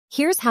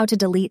Here's how to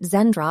delete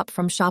Zendrop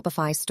from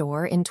Shopify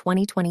store in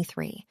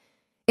 2023.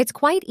 It's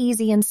quite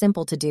easy and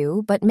simple to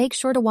do, but make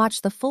sure to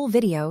watch the full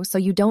video so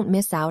you don't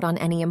miss out on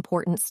any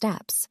important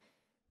steps.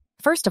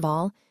 First of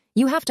all,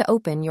 you have to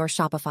open your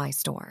Shopify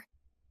store.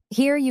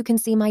 Here you can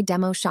see my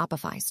demo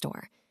Shopify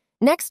store.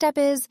 Next step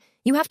is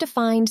you have to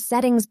find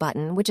Settings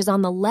button, which is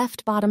on the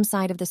left bottom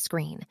side of the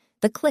screen.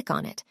 Click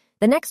on it.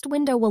 The next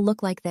window will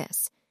look like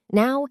this.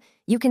 Now,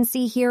 you can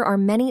see here are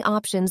many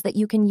options that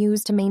you can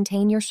use to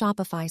maintain your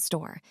Shopify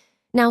store.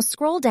 Now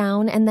scroll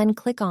down and then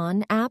click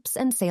on Apps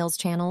and Sales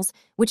Channels,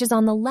 which is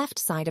on the left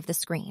side of the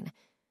screen.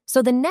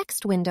 So the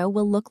next window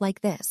will look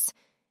like this.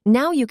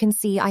 Now you can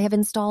see I have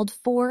installed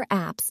 4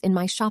 apps in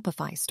my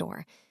Shopify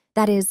store.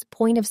 That is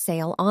Point of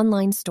Sale,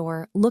 Online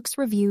Store, Looks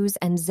Reviews,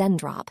 and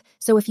Zendrop.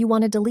 So if you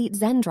want to delete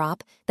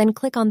Zendrop, then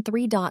click on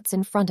 3 dots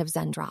in front of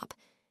Zendrop.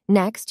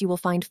 Next, you will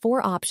find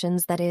 4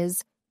 options, that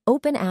is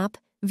Open App,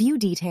 View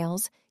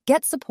Details,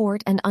 Get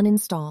Support, and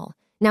Uninstall.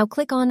 Now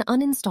click on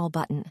Uninstall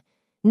button.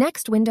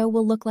 Next window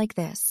will look like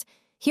this.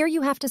 Here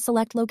you have to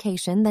select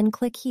location, then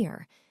click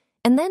here.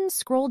 And then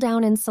scroll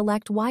down and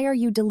select why are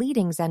you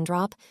deleting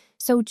Zendrop.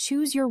 So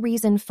choose your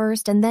reason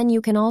first, and then you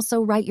can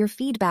also write your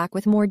feedback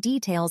with more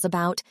details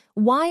about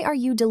why are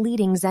you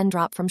deleting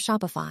Zendrop from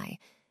Shopify.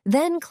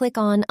 Then click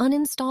on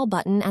Uninstall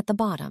button at the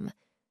bottom.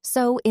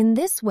 So in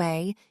this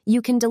way,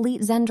 you can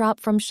delete Zendrop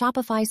from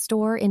Shopify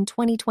store in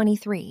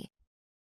 2023.